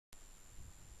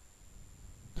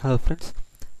Hello friends,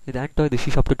 இது Anto, இது C#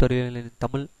 tutorial in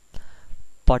Tamil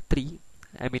part 3.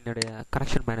 என்னுடைய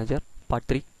கனெக்ஷன் மேனேஜர் part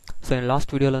 3. ஸோ என்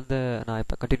last வீடியோவில் வந்து நான்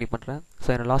இப்போ கண்டினியூ பண்ணுறேன். ஸோ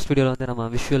என் லாஸ்ட் வீடியோவில் வந்து நம்ம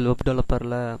விஷுவல் வெப்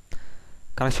டெவலப்பரில்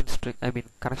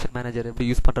கனெக்ஷன் மேனேஜர் எப்படி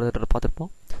யூஸ் பண்ணுறதுன்றத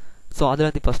பார்த்துருப்போம். ஸோ அதில்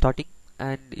வந்து இப்போ ஸ்டார்டிங்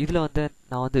அண்ட் இதில் வந்து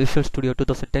நான் வந்து விஷுவல் ஸ்டுடியோ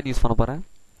 2010 யூஸ் பண்ண போகிறேன்.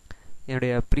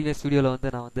 என்னுடைய ப்ரீவியஸ் வீடியோவில்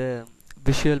வந்து நான் வந்து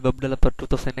visual web developer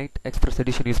 2008 express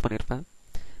edition use பண்ணியிருப்பேன்.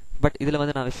 பட் இதில்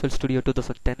வந்து நான் விஷுவல் ஸ்டுடியோ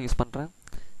 2010 யூஸ் பண்ணுறேன்.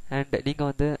 அண்ட் நீங்கள்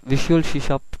வந்து விஷுவல் C#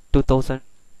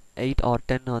 2008 or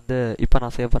 10 வந்து இப்போ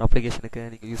நான் சேவ் பண்ணுற அப்ளிகேஷனுக்கு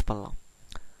நீங்கள் யூஸ் பண்ணலாம்.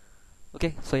 ஓகே,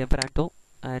 ஸோ என் பேர் ஆண்டோ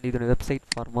அண்ட் இதோட website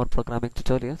for more programming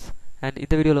tutorials. And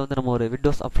இந்த வீடியோவில் வந்து நம்ம ஒரு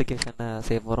விண்டோஸ் அப்ளிகேஷனை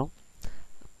சேவ் போகிறோம்.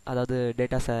 அதாவது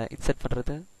டேட்டாஸை இன்சர்ட்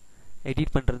பண்ணுறது,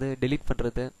 எடிட் பண்ணுறது, டெலீட்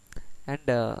பண்ணுறது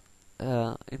அண்ட்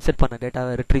இன்சர்ட் பண்ண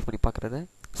டேட்டாவை ரிட்ரீவ் பண்ணி பார்க்குறது.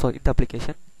 ஸோ இந்த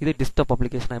அப்ளிகேஷன் இது டெஸ்க்டாப்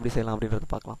அப்ளிகேஷனை எப்படி செய்யலாம் அப்படின்றத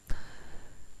பார்க்கலாம்.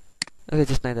 ஓகே,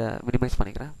 ஜஸ்ட் நான் இதை மினிமைஸ்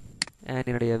பண்ணிக்கிறேன் அண்ட்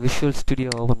என்னுடைய விஷுவல்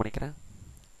ஸ்டுடியோ ஓப்பன் பண்ணிக்கிறேன்.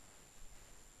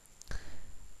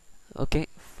 Okay,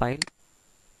 file,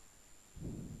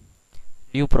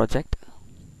 new project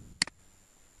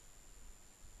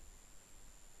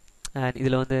and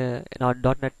இதில் வந்து நான்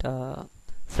 .NET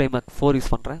ஃப்ரேம்வொர்க் 4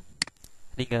 யூஸ் பண்ணுறேன்.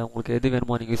 நீங்கள் உங்களுக்கு எது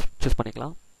வேணுமோ நீங்கள் சூஸ்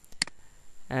பண்ணிக்கலாம்.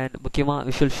 அண்ட் முக்கியமாக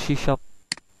விஷுவல் C#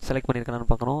 செலக்ட்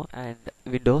பண்ணியிருக்கேன்னு பார்க்கணும் அண்ட்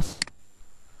விண்டோஸ்.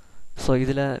 ஸோ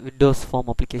இதில் விண்டோஸ்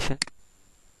ஃபார்ம் அப்ளிகேஷன்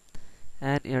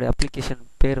அண்ட் என்னுடைய அப்ளிகேஷன்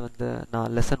பேர் வந்து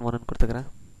நான் லெசன் 1ன்னு கொடுத்துக்கிறேன்.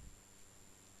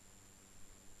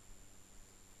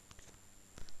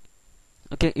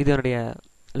 ஓகே, இது என்னுடைய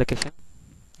லொக்கேஷன்.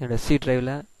 என்னுடைய C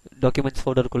டிரைவில் documents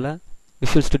ஃபோல்டருக்குள்ளே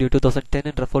visual studio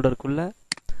 2010 ஃபோல்டருக்குள்ளே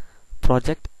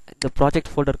project, இந்த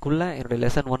ப்ராஜெக்ட் ஃபோல்டருக்குள்ளே என்னுடைய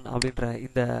லெசன் 1 அப்படின்ற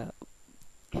இந்த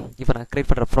இப்போ நான்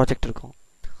க்ரியேட் பண்ணுற ப்ராஜெக்ட் இருக்கும்.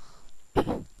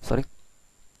 Sorry,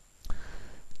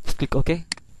 click okay.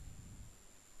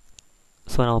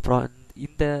 ஸோ நான்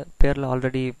இந்த பேரில்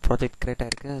ஆல்ரெடி ப்ராஜெக்ட் க்ரியேட்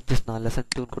ஆகிருக்கு. ஜஸ்ட் நான் லெசன்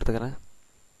 2ன்னு கொடுத்துக்கிறேன்.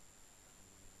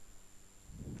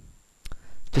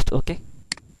 Just okay.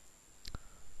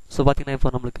 ஸோ பார்த்தீங்கன்னா இப்போ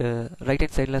நம்மளுக்கு ரைட்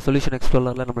ஹேண்ட் சைடில் சொல்யூஷன்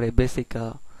எக்ஸ்ப்ளோரரில் நம்மளுடைய பேசிக்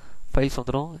ஃபைல்ஸ்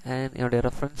வந்துடும். அண்ட் என்னுடைய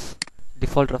ரெஃபரன்ஸ்,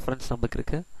 டிஃபால்ட் ரெஃபரன்ஸ் நம்மளுக்கு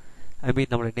இருக்குது.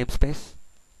 நம்மளுடைய நேம் ஸ்பேஸ்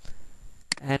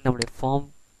அண்ட் நம்மளுடைய form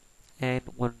and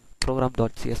one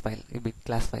program.cs file,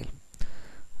 class file.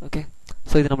 Okay,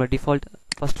 so இது நம்மளோட டிஃபால்ட்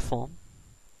ஃபர்ஸ்ட் ஃபார்ம்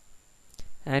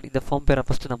அண்ட் இந்த ஃபார்ம் பேரை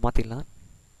ஃபஸ்ட்டு நம்ம மாற்றிடலாம்.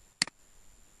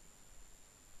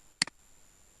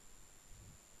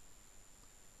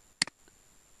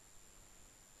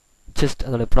 ஜஸ்ட்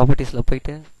அதோட ப்ராப்பர்ட்டிஸில்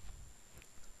போயிட்டு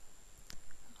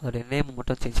அதோடைய நேம்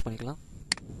மட்டும் சேஞ்ச் பண்ணிக்கலாம்.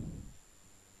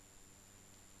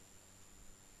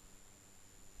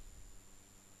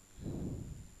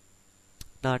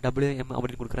 நான் WM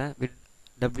அப்படின்னு கொடுக்குறேன்,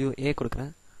 WA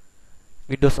கொடுக்குறேன்,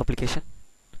 விண்டோஸ் அப்ளிகேஷன்.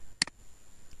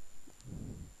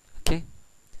 ஓகே,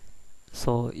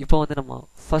 ஸோ இப்போ வந்து நம்ம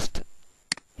ஃபஸ்ட்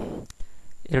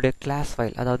என்னுடைய கிளாஸ்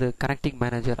ஃபைல், அதாவது கனெக்டிங்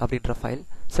மேனேஜர் அப்படின்ற ஃபைல்.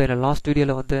 ஸோ என்னோட லாஸ்ட்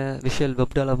வீடியோவில் வந்து விஷுவல்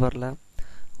வெப் டெவலப்பரில்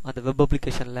அந்த வெப்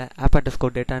அப்ளிகேஷனில்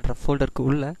app_data ஃபோல்டருக்கு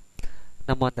உள்ள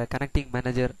நம்ம அந்த கனெக்டிங்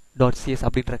மேனேஜர் .cs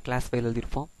அப்படின்ற கிளாஸ் ஃபைல்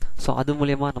எழுதியிருப்போம். ஸோ அது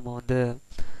மூலயமா நம்ம வந்து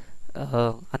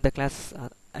அந்த கிளாஸ்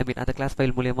அந்த கிளாஸ்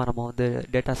ஃபைல் மூலயமா நம்ம வந்து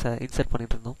டேட்டாஸை இன்சர்ட்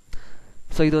பண்ணிட்டு இருந்தோம்.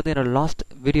 ஸோ இது வந்து என்னோடய லாஸ்ட்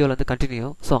வீடியோவில் வந்து கண்டினியூ.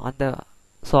 ஸோ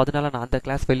அதனால நான் அந்த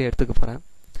கிளாஸ் ஃபைலே எடுத்துக்க போகிறேன்.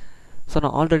 ஸோ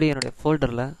நான் ஆல்ரெடி என்னுடைய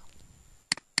ஃபோல்டரில்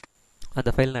அந்த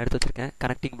ஃபைல் நான் எடுத்து வச்சுருக்கேன்,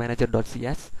 கனெக்டிங் மேனேஜர்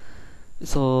 .cs.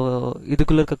 ஸோ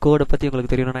இதுக்குள்ளே இருக்க கோடை பற்றி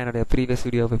உங்களுக்கு தெரியணும்னா என்னுடைய ப்ரீவியஸ்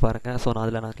வீடியோ போய் பாருங்கள். ஸோ நான்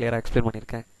அதில் கிளியராக எக்ஸ்பிளைன்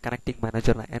பண்ணியிருக்கேன் கனெக்டிங்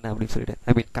மேனேஜர் என்ன அப்படின்னு சொல்லிட்டு,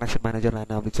 கனெக்ஷன் மேனேஜர்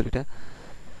என்ன அப்படின்னு சொல்லிட்டு.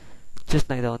 ஜஸ்ட்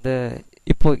நான் இதை வந்து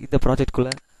இப்போது இந்த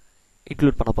ப்ராஜெக்ட்குள்ளே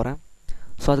இன்க்ளூட் பண்ண போகிறேன்.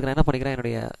 ஸோ அதுக்கு நான் என்ன பண்ணிக்கிறேன்,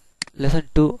 என்னுடைய லெசன்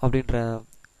 2 அப்படின்ற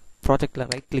ப்ராஜெக்டில்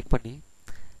ரைட் கிளிக் பண்ணி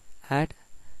ஆட்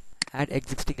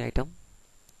எக்ஸிஸ்டிங் ஐட்டம்.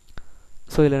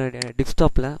 ஸோ இதில் என்னுடைய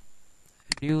டெஸ்க்டாப்பில்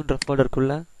நியூன்ற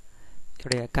ஃபோல்டருக்குள்ளே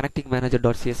என்னுடைய கனெக்டிங் மேனேஜர்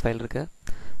 .cs ஃபைல் இருக்குது.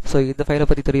 ஸோ இந்த ஃபைலை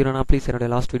பற்றி தெரியணும்னா ப்ளீஸ் என்னுடைய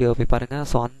லாஸ்ட் வீடியோவை போய் பாருங்கள்.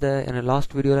 ஸோ என்னோடய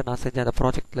லாஸ்ட் வீடியோவில் நான் செஞ்ச அந்த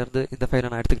ப்ராஜெக்ட்லேருந்து இந்த ஃபைலை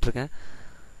நான் எடுத்துக்கிட்டு இருக்கேன்.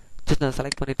 ஜஸ்ட் நான்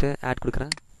செலக்ட் பண்ணிவிட்டு ஆட்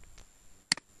கொடுக்குறேன்.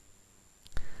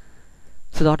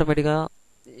 ஸோ இது ஆட்டோமேட்டிக்காக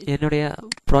என்னுடைய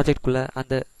ப்ராஜெக்ட்குள்ளே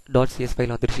அந்த .cs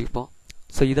ஃபைல் வந்துருச்சு இப்போ.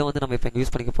 ஸோ இதை வந்து நம்ம இப்போ இங்கே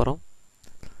யூஸ் பண்ணிக்க போகிறோம்.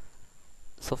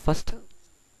 ஸோ ஃபஸ்ட்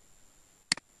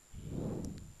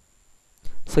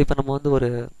இப்போ நம்ம வந்து ஒரு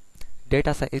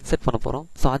டேட்டாஸை இன்சர்ட் பண்ண போகிறோம்.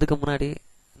 ஸோ அதுக்கு முன்னாடி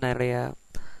நான் என்னுடைய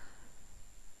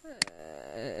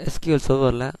SQL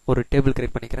சர்வரில் ஒரு டேபிள்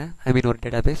கிரியேட் பண்ணிக்கிறேன், ஒரு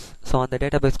டேட்டாபேஸ். ஸோ அந்த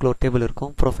டேட்டாபேஸ்க்குள்ளே ஒரு டேபிள்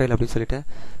இருக்கும், ப்ரொஃபைல் அப்படின்னு சொல்லிட்டு.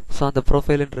 ஸோ அந்த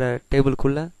ப்ரொஃபைலுன்ற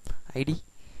டேபிளுக்குள்ளே ID,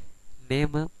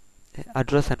 name,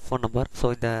 address and phone number, so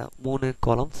இந்த 3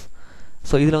 காலம்ஸ்.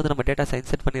 ஸோ இதில் வந்து நம்ம டேட்டாஸை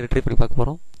இன்சர்ட் பண்ணி ரிட்ரீவ் பண்ணி பார்க்க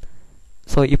போகிறோம்.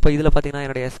 ஸோ இப்போ இதில் பார்த்தீங்கன்னா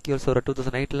என்னுடைய SQL சர்வர்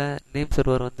 2008 நேம்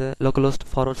சர்வர் வந்து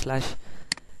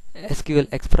localhost/SQL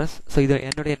Express. ஸோ இது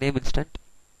என்னுடைய நேம் இன்ஸ்டன்ட்.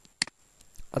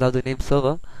 அதாவது நேம்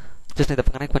சர்வர். ஜஸ்ட் இதை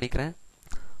கனெக்ட் பண்ணிக்கிறேன்.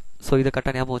 ஸோ இதை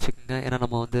கரெக்டாக ஞாபகம் வச்சுக்கோங்க, ஏன்னா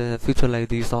நம்ம வந்து ஃப்யூச்சரில்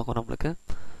இது யூஸ் ஆகும் நம்மளுக்கு.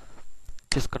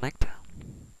 Just connect.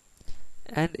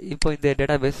 அண்ட் இப்போ இந்த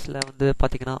டேட்டா பேஸில் வந்து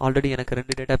பார்த்தீங்கன்னா ஆல்ரெடி எனக்கு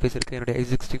 2 டேட்டா பேஸ் இருக்குது. என்னுடைய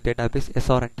எக்ஸிஸ்டிங் டேட்டா பேஸ்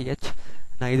SRNTH,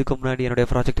 நான் இதுக்கு முன்னாடி என்னுடைய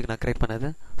ப்ராஜெக்ட்டுக்கு நான் கிரியேட் பண்ணது.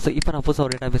 ஸோ இப்போ நான் புதுசாக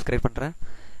ஒரு டேட்டா பேஸ் கிரியேட் பண்ணுறேன்.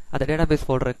 அந்த டேட்டா பேஸ்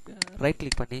ஃபோல்டரை ரைட்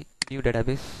கிளிக் பண்ணி நியூ டேட்டா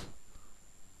பேஸ்.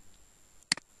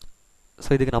 ஸோ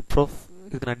இதுக்கு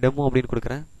நான் டெமோ அப்படின்னு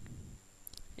கொடுக்குறேன்.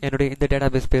 என்னுடைய இந்த டேட்டா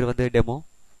பேஸ் பேர் வந்து demo.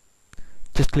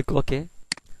 Just click okay.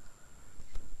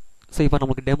 So இப்போ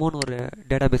நமக்கு டெமோன்னு ஒரு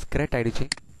டேட்டா பேஸ் கிரியேட் ஆகிடுச்சு.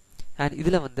 அண்ட்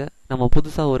இதில் வந்து நம்ம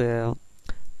புதுசாக ஒரு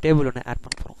டேபிள் ஒன்று ஆட்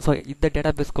பண்ண போகிறோம். ஸோ இந்த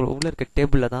டேட்டா பேஸ்க்கு உள்ளே இருக்க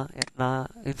டேபிளில் தான் நான்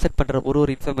இன்சர்ட் பண்ணுற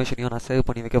ஒரு இன்ஃபர்மேஷனையும் நான் சேவ்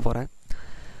பண்ணி வைக்க போகிறேன்.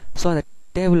 ஸோ அந்த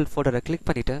டேபிள் ஃபோல்டரை கிளிக்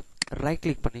பண்ணிவிட்டு ரைட்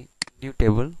கிளிக் பண்ணி நியூ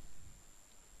டேபிள்.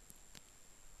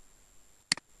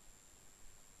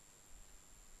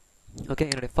 ஓகே,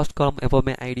 என்னுடைய ஃபர்ஸ்ட் காலம்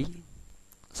எப்போவுமே ஐடி.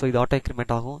 ஸோ இது ஆட்டோ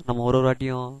இன்க்ரிமெண்ட் ஆகும். நம்ம ஒரு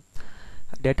வாட்டியும்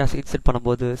டேட்டாஸ் இன்சர்ட்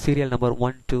பண்ணும்போது சீரியல் நம்பர்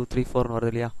 1 2 3 4னு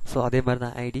வருது இல்லையா? ஸோ அதே மாதிரி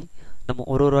தான் ஐடி. நம்ம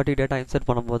ஒரு வாட்டி டேட்டா இன்சர்ட்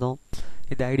பண்ணும்போதும்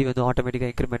இந்த ஐடி வந்து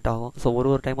ஆட்டோமேட்டிக்காக இன்க்ரிமெண்ட் ஆகும். ஸோ ஒரு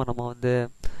டைமும் நம்ம வந்து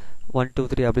 1 2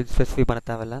 3 அப்படின்னு ஸ்பெசிஃபை பண்ண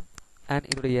தேவையில்ல. அண்ட்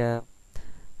இதோடைய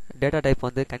டேட்டா டைப்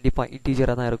வந்து கண்டிப்பாக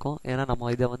இன்டீஜராக தான் இருக்கும், ஏன்னா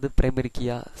நம்ம இதை வந்து பிரைமரி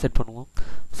கீயாக செட் பண்ணுவோம்.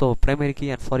 So primary key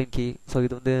and foreign key. So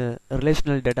இது வந்து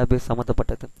ரிலேஷனல் டேட்டா பேஸ்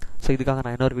சம்மந்தப்பட்டது. ஸோ இதுக்காக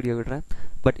நான் இன்னொரு வீடியோ விடுறேன்.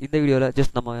 பட் இந்த வீடியோவில்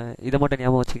ஜஸ்ட் நம்ம இதை மட்டும்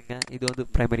ஞாபகம் வச்சுக்கோங்க, இது வந்து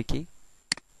பிரைமரி கீ.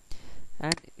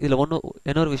 அண்ட் இதில்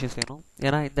இன்னொரு விஷயம் செய்யணும்,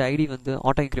 ஏன்னா இந்த ஐடி வந்து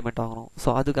ஆட்டோ இன்க்ரிமெண்ட் ஆகணும். ஸோ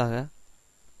அதுக்காக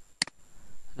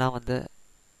நான் வந்து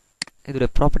இதோட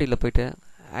ப்ராப்பர்ட்டியில் போய்ட்டு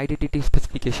ஐடென்டிட்டி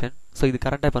ஸ்பெசிஃபிகேஷன். ஸோ இது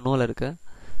கரெக்டாக இப்போ நோவில் இருக்குது.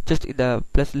 ஜஸ்ட் இந்த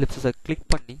ப்ளஸ் லிப்ஸை கிளிக்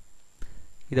பண்ணி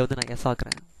இதை வந்து நான் எஸ்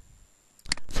ஆக்குறேன்.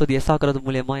 ஸோ இது எஸ் ஆக்குறது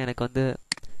மூலயமா எனக்கு வந்து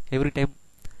எவ்ரி டைம்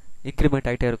இன்க்ரிமெண்ட்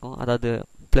ஆகிட்டே இருக்கும். அதாவது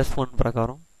 +1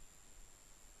 பிரகாரம்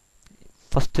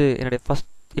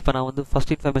இப்போ நான் வந்து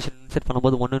ஃபஸ்ட் இன்ஃபர்மேஷன் இன்சர்ட்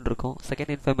பண்ணும்போது 1ன்னு இருக்கும்.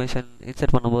 செகண்ட் இன்ஃபர்மேஷன்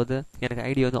இன்சர்ட் பண்ணும்போது எனக்கு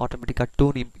ஐடி வந்து ஆட்டோமேட்டிக்காக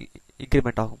 2ன்னு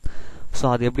இன்க்ரிமெண்ட் ஆகும். ஸோ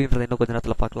அது எப்படின்றத இன்னும் கொஞ்சம்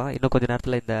நேரத்தில் பார்க்கலாம். இன்னும் கொஞ்சம்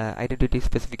நேரத்தில் இந்த ஐடென்டிட்டி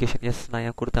ஸ்பெசிஃபிகேஷன் எஸ் நான்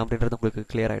ஏன் கொடுத்தேன் அப்படின்றது உங்களுக்கு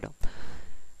கிளியர் ஆகிடும்.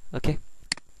 ஓகே,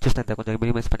 ஜஸ்ட் நான் இதை கொஞ்சம்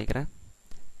மினிமைஸ் பண்ணிக்கிறேன்.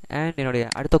 அண்ட் என்னுடைய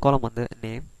அடுத்த காலம் வந்து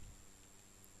நேம்.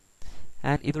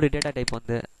 அண்ட் இதோடைய டேட்டா டைப்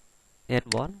வந்து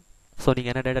NVAR. ஸோ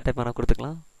நீங்கள் என்ன டேட்டா டைப் வேணால்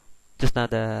கொடுத்துக்கலாம். ஜஸ்ட் நான்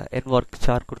அந்த NVAR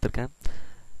சார் கொடுத்துருக்கேன்.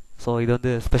 ஸோ இது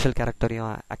வந்து ஸ்பெஷல் கேரக்டரையும்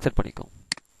அக்செப்ட் பண்ணிக்கும்.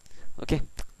 ஓகே,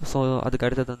 ஸோ அதுக்கு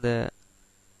அடுத்தது வந்து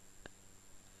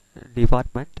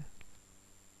டிபார்ட்மெண்ட்.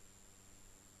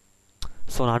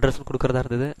 ஸோ நான் அட்ரஸ் கொடுக்குறதா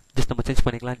இருந்தது, ஜஸ்ட் நம்ம சேஞ்ச்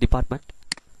பண்ணிக்கலாம் டிபார்ட்மெண்ட்.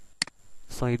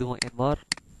 ஸோ இதுவும் NVAR.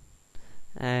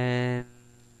 And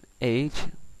age.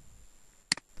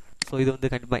 ஸோ இது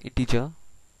வந்து கண்டிப்பாக இன்டீஜர்.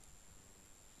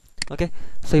 ஓகே,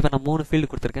 ஸோ இப்போ நான் 3 ஃபீல்டு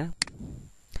கொடுத்துருக்கேன்.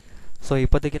 ஸோ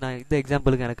இப்போதைக்கு நான் இந்த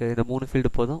எக்ஸாம்பிளுக்கு எனக்கு இந்த 3 ஃபீல்டு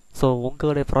போதும். ஸோ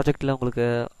உங்களுடைய ப்ராஜெக்டில் உங்களுக்கு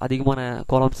அதிகமான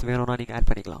காலம்ஸ் வேணும்னா நீங்கள் ஆட்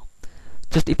பண்ணிக்கலாம்.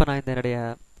 ஜஸ்ட் இப்போ நான் இந்த என்னுடைய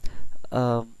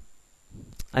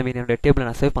டேபிளை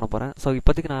நான் சேவ் பண்ண போகிறேன். ஸோ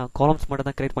இப்போதைக்கு நான் காலம்ஸ் மட்டும்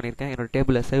தான் கிரியேட் பண்ணியிருக்கேன், என்னோடய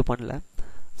டேபிளை சேவ் பண்ணல.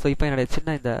 ஸோ இப்போ என்னுடைய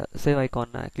சின்ன இந்த சேவ்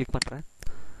ஐக்கானை கிளிக் பண்ணுறேன்.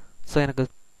 ஸோ எனக்கு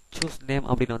சூஸ் நேம்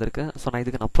அப்படின்னு வந்திருக்கு. ஸோ நான்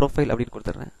இதுக்கு நான் ப்ரொஃபைல் அப்படின்னு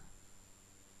கொடுத்துட்றேன்.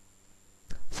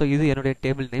 ஸோ இது என்னுடைய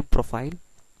table name profile.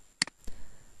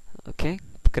 Okay,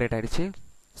 create ஆகிடுச்சு.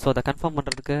 ஸோ அதை கன்ஃபார்ம்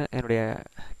பண்ணுறதுக்கு என்னுடைய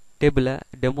டேபிளை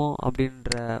டெமோ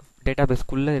அப்படின்ற டேட்டா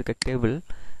பேஸ்க்குள்ளே இருக்க டேபிள்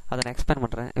அதை நான் எக்ஸ்பேண்ட்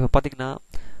பண்ணுறேன். இப்போ பார்த்தீங்கன்னா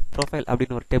ப்ரொஃபைல்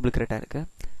அப்படின்னு ஒரு டேபிள் கிரியேட் ஆகிருக்கு.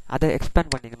 அதை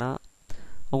எக்ஸ்பேண்ட் பண்ணிங்கன்னா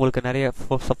உங்களுக்கு நிறைய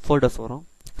சப் ஃபோல்டர்ஸ் வரும்.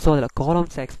 ஸோ அதில்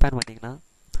காலம்ஸை எக்ஸ்பேண்ட் பண்ணிங்கன்னா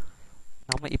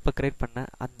நம்ம இப்போ கிரியேட் பண்ண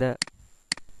அந்த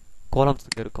காலம்ஸ்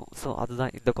இங்கே இருக்கும். ஸோ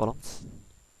அதுதான் இந்த காலம்ஸ்.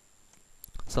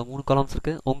 ஸோ 3 காலம்ஸ்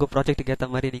இருக்குது. உங்கள் ப்ராஜெக்ட்டுக்கு ஏற்ற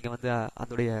மாதிரி நீங்கள் வந்து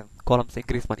அதோடைய காலம்ஸ்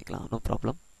இன்க்ரீஸ் பண்ணிக்கலாம், no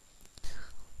problem.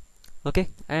 Okay,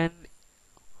 and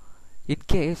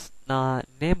in case நான்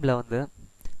நேமில் வந்து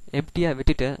எம்டியாக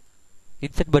விட்டுட்டு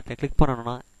இன்சர்ட் பட்டனை கிளிக்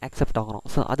பண்ணணும்னா அக்செப்ட் ஆகணும்.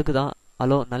 ஸோ அதுக்கு தான்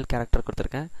அலோ நல் கேரக்டர்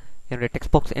கொடுத்துருக்கேன். என்னுடைய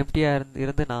டெக்ஸ்ட் பாக்ஸ் எம்டியாக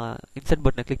இருந்து நான் இன்சர்ட்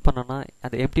பட்டனை கிளிக் பண்ணோன்னா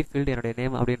அந்த எம்டி ஃபீல்டு என்னுடைய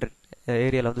நேம் அப்படின்ற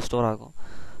ஏரியாவில் வந்து ஸ்டோர் ஆகும்.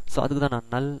 ஸோ அதுக்கு தான்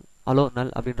நான் அலோ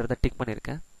நல் அப்படின்றத டிக்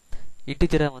பண்ணியிருக்கேன்.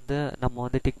 இன்டிஜரை வந்து நம்ம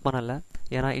வந்து டிக் பண்ணலை,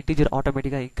 ஏன்னா இன்டிஜர்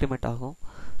ஆட்டோமேட்டிக்காக இன்க்ரிமெண்ட் ஆகும்.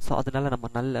 ஸோ அதனால நம்ம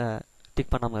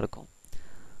டிக் பண்ணாமல் இருக்கும்.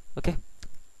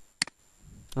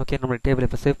 ஓகே, நம்மளுடைய டேபிள்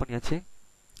இப்போ சேவ் பண்ணியாச்சு.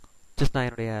 ஜஸ்ட் நான்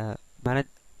என்னுடைய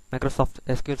Microsoft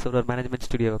SQL server management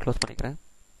ஸ்டுடியோவை close பண்ணிக்கிறேன்.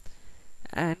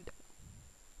 அண்ட்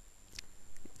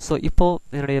ஸோ இப்போது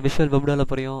என்னுடைய விஷுவல் வெப்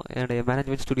டெவலப்பரையும் என்னுடைய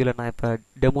மேனேஜ்மெண்ட் ஸ்டுடியோவில் நான் இப்போ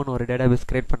டெமோன்னு ஒரு டேட்டா பேஸ்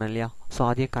கிரியேட் பண்ணேன் இல்லையா? ஸோ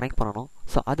அதையும் கனெக்ட் பண்ணணும்.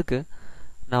 ஸோ அதுக்கு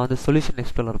நான் வந்து சொல்யூஷன்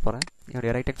எக்ஸ்ப்ளோரர் போகிறேன்.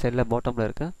 என்னுடைய ரைட் ஹேண்ட் சைடில் பாட்டமில்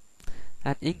இருக்குது.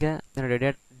 அண்ட் இங்கே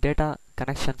என்னுடைய டேட்டா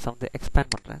கனெக்ஷன்ஸை வந்து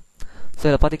எக்ஸ்பேண்ட் பண்ணுறேன். ஸோ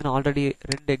இதில் பார்த்தீங்கன்னா ஆல்ரெடி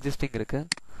 2 எக்ஸிஸ்டிங் இருக்குது.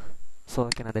 ஸோ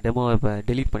ஓகே, நான் அந்த டெமோவை இப்போ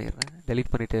டெலீட் பண்ணிடுறேன்.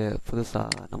 டெலீட் பண்ணிவிட்டு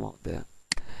புதுசாக நம்ம வந்து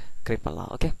கிரியேட் பண்ணலாம்.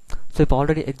 ஓகே, ஸோ இப்போ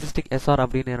ஆல்ரெடி எக்ஸிஸ்டிங் எஸ்ஆர்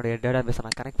அப்படின்னு என்னுடைய டேட்டா பேஸை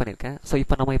நான் கனெக்ட் பண்ணியிருக்கேன். ஸோ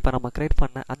இப்போ நம்ம கிரியேட்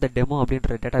பண்ண அந்த டெமோ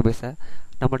அப்படின்ற டேட்டா பேஸை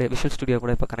நம்மளுடைய விஷுவல் ஸ்டுடியோ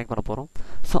கூட இப்போ கனெக்ட் பண்ண போகிறோம்.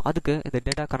 ஸோ அதுக்கு இந்த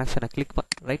டேட்டா கனெக்ஷனை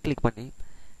ரைட் கிளிக் பண்ணி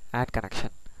ஆட்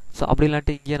கனெக்ஷன். ஸோ அப்படி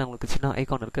இல்லாட்டி இங்கேயே நம்மளுக்கு சின்ன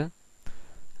ஐகான் இருக்குது,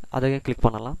 அதையும் கிளிக்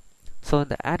பண்ணலாம். ஸோ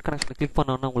இந்த ஆட் கனெக்ஷனை கிளிக்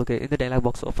பண்ணோன்னா உங்களுக்கு இந்த டைலாக்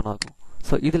பாக்ஸ் ஓப்பன் ஆகும்.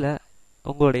 ஸோ இதில்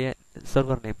உங்களுடைய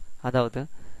சர்வர் நேம், அதாவது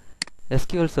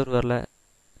எஸ்கியூஎல் சர்வரில்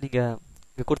நீங்கள்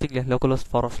இங்கே கொடுத்தீங்களே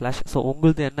localhost// ஸோ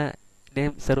உங்களுது என்ன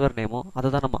நேம் சர்வர் நேமோ அதை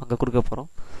தான் நம்ம அங்கே கொடுக்க போகிறோம்.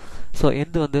 ஸோ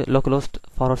எந்த வந்து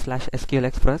localhost/SQL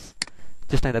Express.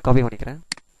 ஜஸ்ட் நான் இதை காப்பி பண்ணிக்கிறேன்.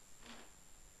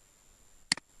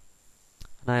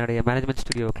 நான் என்னுடைய மேனேஜ்மெண்ட்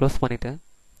ஸ்டுடியோவை க்ளோஸ் பண்ணிவிட்டு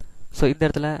ஸோ இந்த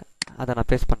இடத்துல அதை நான்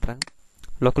பேஸ்ட் பண்ணுறேன்.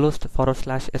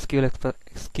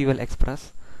 localhost/SQL Express.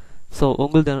 ஸோ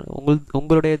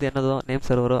உங்களுடையது என்னதோ நேம்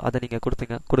சர்வரோ அதை நீங்கள்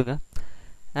கொடுங்க.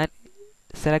 And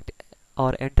select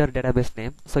R enter database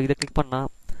name. So இதை கிளிக் பண்ணால்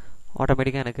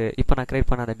ஆட்டோமேட்டிக்காக எனக்கு இப்போ நான் கிரியேட்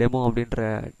பண்ண அந்த டெமோ அப்படின்ற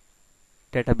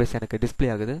டேட்டாபேஸ் எனக்கு டிஸ்பிளே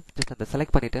ஆகுது. ஜஸ்ட் அந்த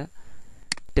செலக்ட் பண்ணிவிட்டு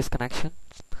டிஸ்கனெக்ஷன்.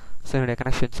 ஸோ என்னுடைய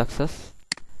connection success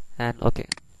and okay.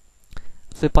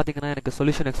 So பார்த்தீங்கன்னா எனக்கு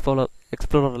சொல்யூஷன்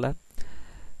எக்ஸ்ப்ளோரரில்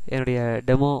என்னுடைய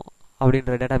டெமோ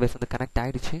அப்படின்ற டேட்டாபேஸ் வந்து கனெக்ட்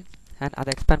ஆகிடுச்சு. அண்ட் அதை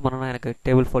எக்ஸ்பேண்ட் பண்ணனா எனக்கு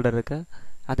டேபிள் ஃபோல்டர் இருக்குது.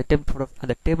 அந்த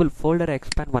டேபிள் ஃபோல்டரை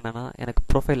எக்ஸ்பேண்ட் பண்ணனா எனக்கு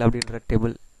ப்ரொஃபைல் அப்படின்ற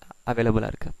டேபிள்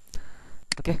அவைலபிளாக இருக்குது.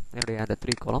 ஓகே, என்னுடைய அந்த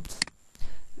 3 காலம்ஸ்.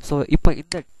 ஸோ இப்போ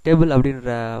இந்த டேபிள் அப்படின்ற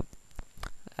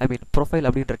ப்ரொஃபைல்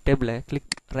அப்படின்ற டேபிளை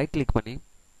ரைட் கிளிக் பண்ணி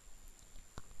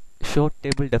ஷோ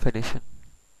டேபிள் டெஃபினேஷன்.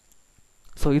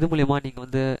 ஸோ இது மூலிமா நீங்கள்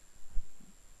வந்து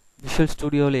விஷுவல்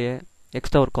ஸ்டுடியோலேயே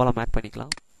எக்ஸ்ட்ரா ஒரு காலம் ஆட்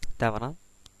பண்ணிக்கலாம் தேவைன்னா.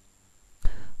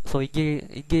 ஸோ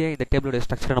இங்கேயே இந்த டேபிளோடைய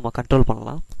ஸ்ட்ரக்சரை நம்ம கண்ட்ரோல்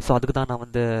பண்ணலாம். ஸோ அதுக்கு தான் நான்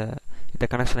வந்து இந்த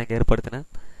கனெக்ஷனை இங்கே ஏற்படுத்தினேன்.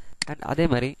 அண்ட் அதே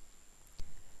மாதிரி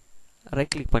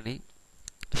ரைட் கிளிக் பண்ணி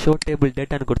ஷோ டேபிள்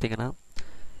டேட்டான்னு கொடுத்தீங்கன்னா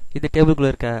இந்த டேபிளுக்குள்ளே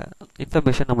இருக்க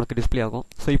இன்ஃபர்மேஷன் நம்மளுக்கு டிஸ்பிளே ஆகும்.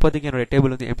 ஸோ இப்போதைக்கு என்னுடைய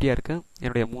டேபிள் வந்து எம்டியாக இருக்குது,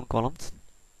 என்னுடைய 3 காலம்ஸ்.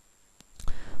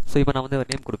 ஸோ இப்போ நான் வந்து ஒரு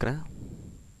நேம் கொடுக்குறேன்.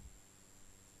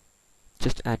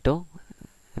 ஜஸ்ட் ஆண்டோ,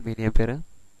 என் பேர்.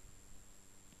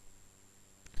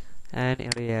 அண்ட்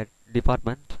என்னுடைய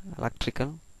டிபார்ட்மெண்ட்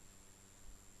எலக்ட்ரிக்கல்.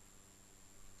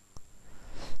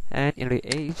 அண்ட் என்னுடைய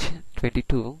ஏஜ்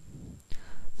 22.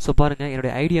 ஸோ பாருங்கள்,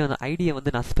 என்னுடைய ஐடியை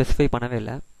வந்து நான் ஸ்பெசிஃபை பண்ணவே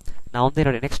இல்லை. நான் வந்து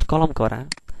என்னுடைய நெக்ஸ்ட் காலமுக்கு வரேன்.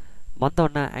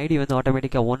 வந்தோடனே ஐடி வந்து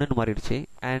ஆட்டோமேட்டிக்காக 1ன்னு மாறிடுச்சு.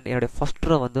 அண்ட் என்னுடைய ஃபஸ்ட்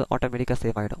ரோ வந்து ஆட்டோமேட்டிக்காக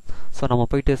சேவ் ஆகிடும். ஸோ நம்ம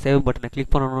போயிட்டு சேவ் பட்டனை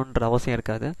கிளிக் பண்ணணுன்ற அவசியம்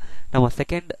இருக்காது. நம்ம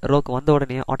செகண்ட் ரோக்கு வந்த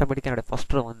உடனே ஆட்டோமேட்டிக்காக என்னுடைய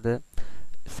ஃபஸ்ட் ரோ வந்து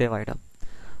சேவ் ஆகிடும்.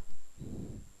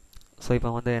 ஸோ இப்போ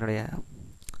வந்து என்னுடைய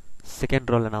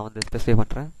செகண்ட் ரோவில் நான் வந்து ஸ்பெசிஃபை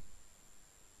பண்ணுறேன்.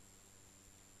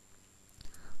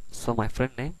 So my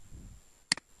friend name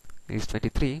is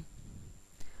 23.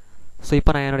 So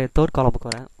இப்போ நான் என்னுடைய தேர்ட் காலமுக்கு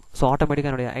வரேன். ஸோ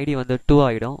ஆட்டோமேட்டிக்காக என்னுடைய ஐடி வந்து 2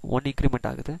 ஆகிடும், 1 இன்க்ரிமெண்ட்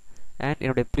ஆகுது. அண்ட்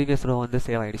என்னுடைய ப்ரீவியஸ் ரோ வந்து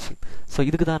சேவ் ஆகிடுச்சு. ஸோ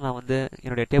இதுக்கு தான் நான் வந்து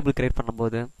என்னுடைய டேபிள் கிரியேட்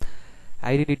பண்ணும்போது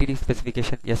ஐடென்டிட்டி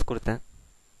ஸ்பெசிஃபிகேஷன் எஸ் கொடுத்தேன்.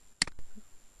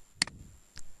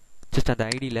 ஜஸ்ட் அந்த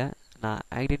ஐடியில் நான்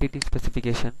ஐடென்டிட்டி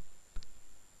ஸ்பெசிஃபிகேஷன்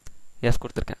எஸ்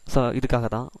கொடுத்துருக்கேன். ஸோ இதுக்காக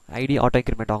தான் ஐடி ஆட்டோ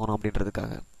இன்க்ரிமெண்ட் ஆகணும்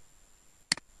அப்படின்றதுக்காக.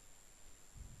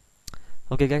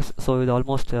 ஓகே கைஸ், ஸோ இது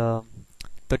ஆல்மோஸ்ட்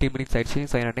 30 மினிட்ஸ் ஆயிடுச்சு.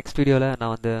 ஸோ என்னோட நெக்ஸ்ட் வீடியோவில்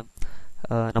நான் வந்து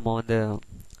நம்ம வந்து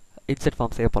இன்செர்ட்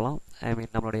ஃபார்ம் சேவ் பண்ணலாம்.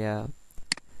 நம்மளுடைய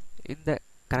இந்த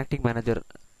கனெக்டிங் மேனேஜர்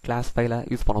கிளாஸ் ஃபைலை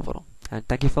யூஸ் பண்ண போகிறோம். அண்ட்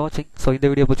தேங்க்யூ ஃபார் வாட்சிங். ஸோ இந்த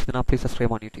வீடியோ பிடிச்சதுன்னா please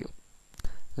subscribe on YouTube,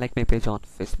 like my page on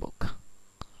Facebook.